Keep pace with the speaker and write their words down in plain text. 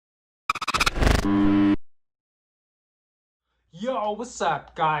Yo, what's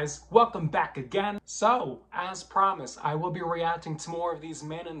up, guys? Welcome back again. So, as promised, I will be reacting to more of these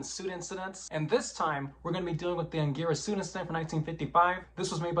Man in the Suit incidents, and this time, we're going to be dealing with the Anguirus Suit Incident from 1955.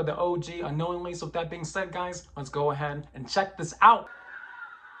 This was made by the OG Unknowingly, so with that being said, guys, let's go ahead and check this out.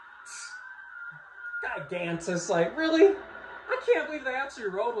 Gigantus, like, really? I can't believe they actually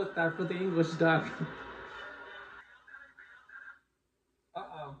rolled with that for the English dub.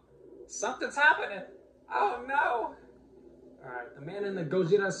 Uh-oh. Something's happening. Oh, no. Alright, the man in the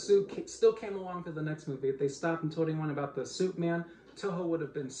Godzilla suit still came along for the next movie. If they stopped and told anyone about the suit man, Toho would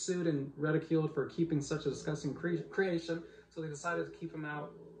have been sued and ridiculed for keeping such a disgusting creation, so they decided to keep him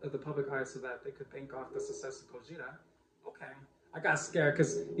out of the public eye so that they could bank off the success of Gojira. Okay. I got scared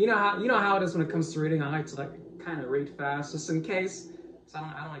because you know how it is when it comes to reading. I like to kind of read fast just in case. So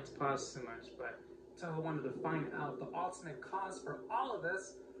I don't like to pause too much, but Toho wanted to find out the ultimate cause for all of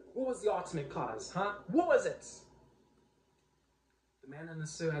this. What was the ultimate cause, huh? What was it? The man in the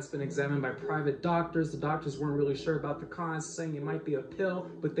suit has been examined by private doctors. The doctors weren't really sure about the cause, saying it might be a pill,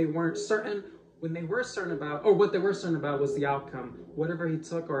 but they weren't certain. What they were certain about was the outcome. Whatever he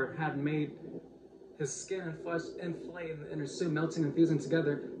took or had made his skin and flesh inflate in the inner suit, melting and fusing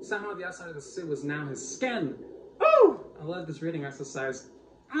together. Somehow the outside of the suit was now his skin. Ooh! I love this reading exercise.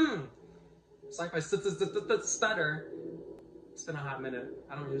 Sci-fi stutter. It's been a hot minute.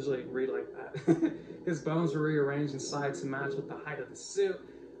 I don't usually read like that. His bones were rearranged inside to match with the height of the suit.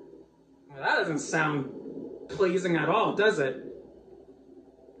 Well, that doesn't sound pleasing at all, does it?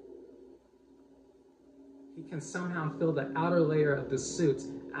 He can somehow feel the outer layer of the suit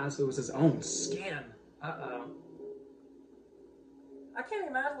as if it was his own skin. Uh-oh. I can't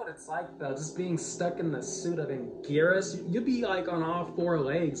imagine what it's like, though, just being stuck in the suit of Anguirus. You'd be like on all four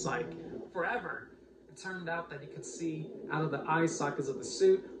legs, like, forever. It turned out that he could see out of the eye sockets of the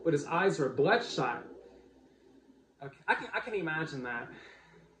suit, but his eyes were bloodshot. Okay, I can imagine that.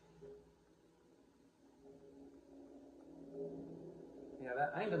 Yeah,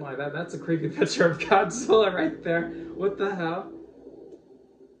 I ain't gonna lie, that's a creepy picture of Godzilla right there. What the hell?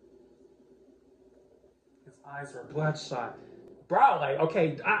 His eyes were bloodshot. Bro, like,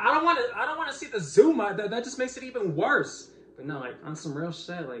 okay, I don't want to see the zoom. That just makes it even worse. But no, like, on some real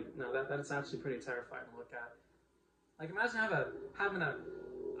shit, like, no, that's actually pretty terrifying to look at. Like, imagine having a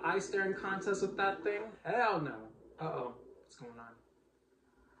eye staring contest with that thing. Hell no. Uh-oh. What's going on?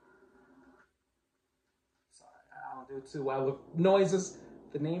 Sorry, I don't do it too well with noises.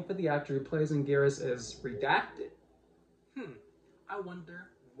 The name for the actor who plays Anguirus is redacted. I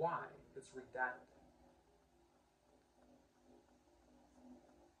wonder why it's redacted.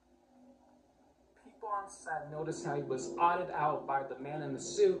 People on set noticed how he was audited out by the man in the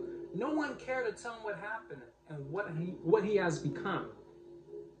suit. No one cared to tell him what happened and what he has become.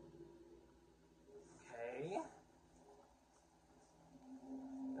 Okay.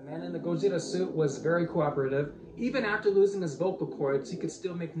 The man in the Godzilla suit was very cooperative. Even after losing his vocal cords, he could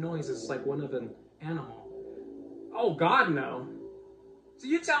still make noises like one of an animal. Oh God, no. So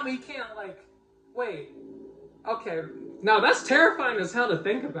you tell me he can't, like, wait. Okay, now that's terrifying as hell to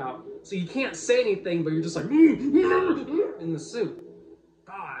think about. So you can't say anything, but you're just like, in the suit.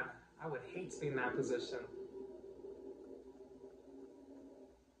 God, I would hate to be in that position.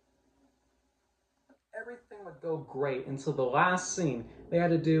 Everything would go great until the last scene they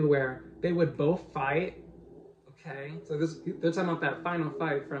had to do where they would both fight. Okay, so they're talking about that final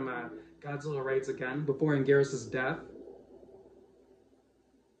fight from Godzilla Raids Again, before Anguirus' death.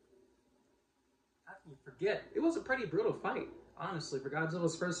 How can you forget? It was a pretty brutal fight, honestly, for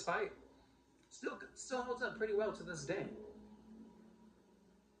Godzilla's first fight. Still holds up pretty well to this day. Okay.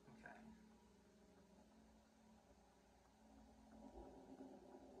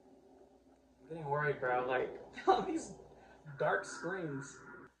 I'm getting worried, bro. Like, all these dark screens.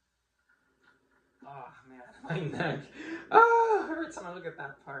 Oh, man, my neck. Oh, every time I look at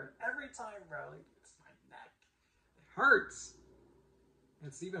that part. Every time, bro. Like, it's my neck. It hurts.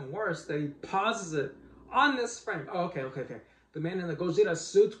 It's even worse that he pauses it on this frame. Oh, okay. The man in the Godzilla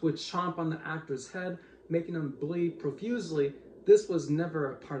suit would chomp on the actor's head, making him bleed profusely. This was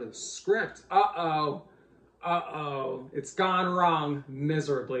never a part of the script. Uh-oh. It's gone wrong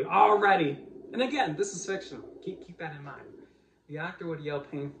miserably already. And again, this is fictional. Keep that in mind. The actor would yell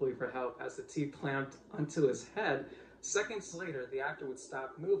painfully for help as the teeth clamped onto his head. Seconds later, the actor would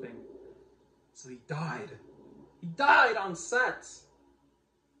stop moving. So he died. He died on set.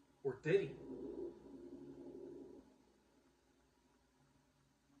 Or did he?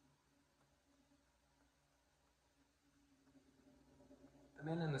 The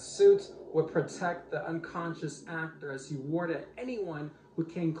man in the suit would protect the unconscious actor as he warded anyone who who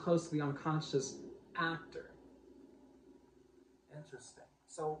came close to the unconscious actor. Interesting.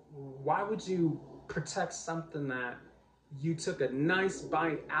 So why would you protect something that you took a nice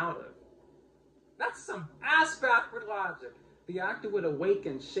bite out of? That's some ass-backward logic. The actor would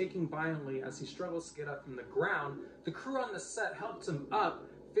awaken, shaking violently as he struggles to get up from the ground. The crew on the set helped him up.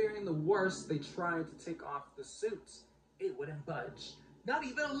 Fearing the worst, they tried to take off the suits. It wouldn't budge. Not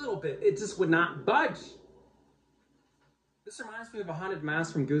even a little bit. It just would not budge. This reminds me of a haunted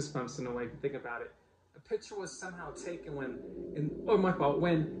mask from Goosebumps in a way, if you think about it. A picture was somehow taken when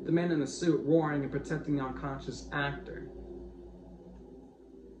the man in the suit roaring and protecting the unconscious actor.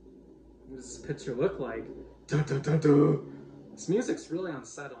 What does this picture look like? Dun, dun, dun, dun. This music's really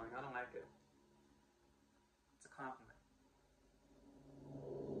unsettling. I don't like it. It's a compliment.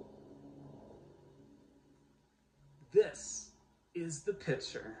 This is the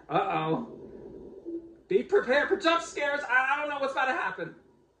picture. Uh-oh. Be prepared for jump scares. I don't know what's about to happen.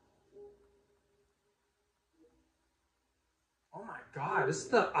 Oh my god, it's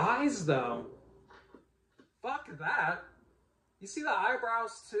the eyes though. Fuck that. You see the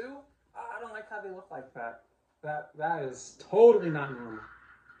eyebrows too? I don't like how they look like that. That is totally not normal.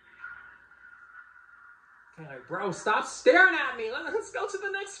 Okay, like, bro, stop staring at me. Let's go to the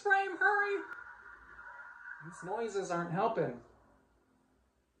next frame. Hurry. These noises aren't helping.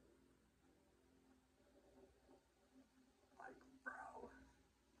 Like, bro.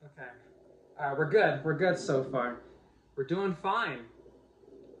 Okay. We're good. We're good so far. We're doing fine.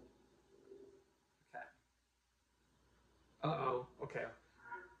 Okay. Uh-oh. Okay.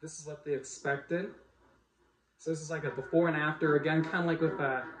 This is what they expected. So this is like a before and after again, kind of like with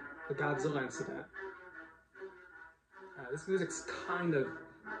the Godzilla incident. This music's kind of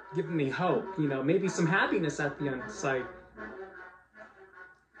giving me hope, you know, maybe some happiness at the end. It's like,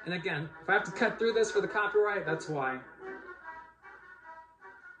 and again, if I have to cut through this for the copyright, that's why.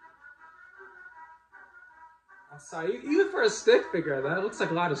 I'm sorry, even for a stick figure, that looks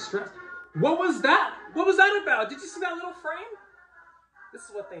like a lot of stress. What was that? What was that about? Did you see that little frame? This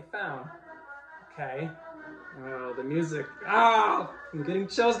is what they found. Okay. Oh, the music. Oh, I'm getting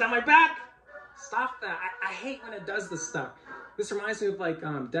chills down my back. Stop that. I hate when it does this stuff. This reminds me of like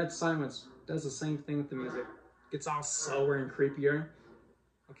Dead Silence. It does the same thing with the music. It gets all slower and creepier.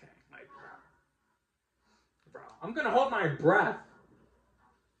 Okay, like, bro, I'm gonna hold my breath.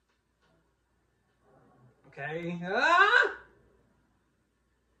 Okay. Ah!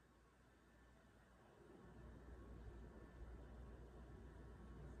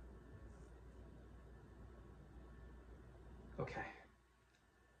 Okay.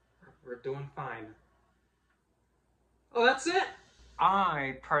 We're doing fine. Oh, that's it?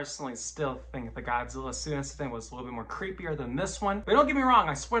 I personally still think the Godzilla Suit Incident was a little bit more creepier than this one. But don't get me wrong,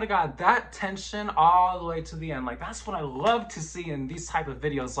 I swear to God, that tension all the way to the end, like that's what I love to see in these type of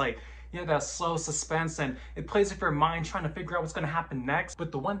videos. Like, you have that slow suspense and it plays with your mind trying to figure out what's gonna happen next.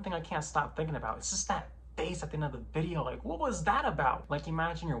 But the one thing I can't stop thinking about is just that face at the end of the video. Like, what was that about? Like,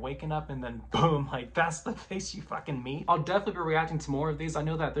 imagine you're waking up and then boom, like that's the face you fucking meet. I'll definitely be reacting to more of these. I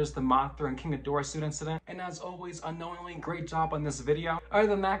know that there's the Mothra and King Ghidorah suit incident. And as always, Unknowingly, great job on this video. Other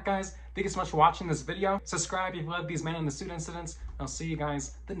than that, guys, thank you so much for watching this video. Subscribe if you love these men in the suit incidents. I'll see you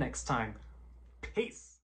guys the next time. Peace.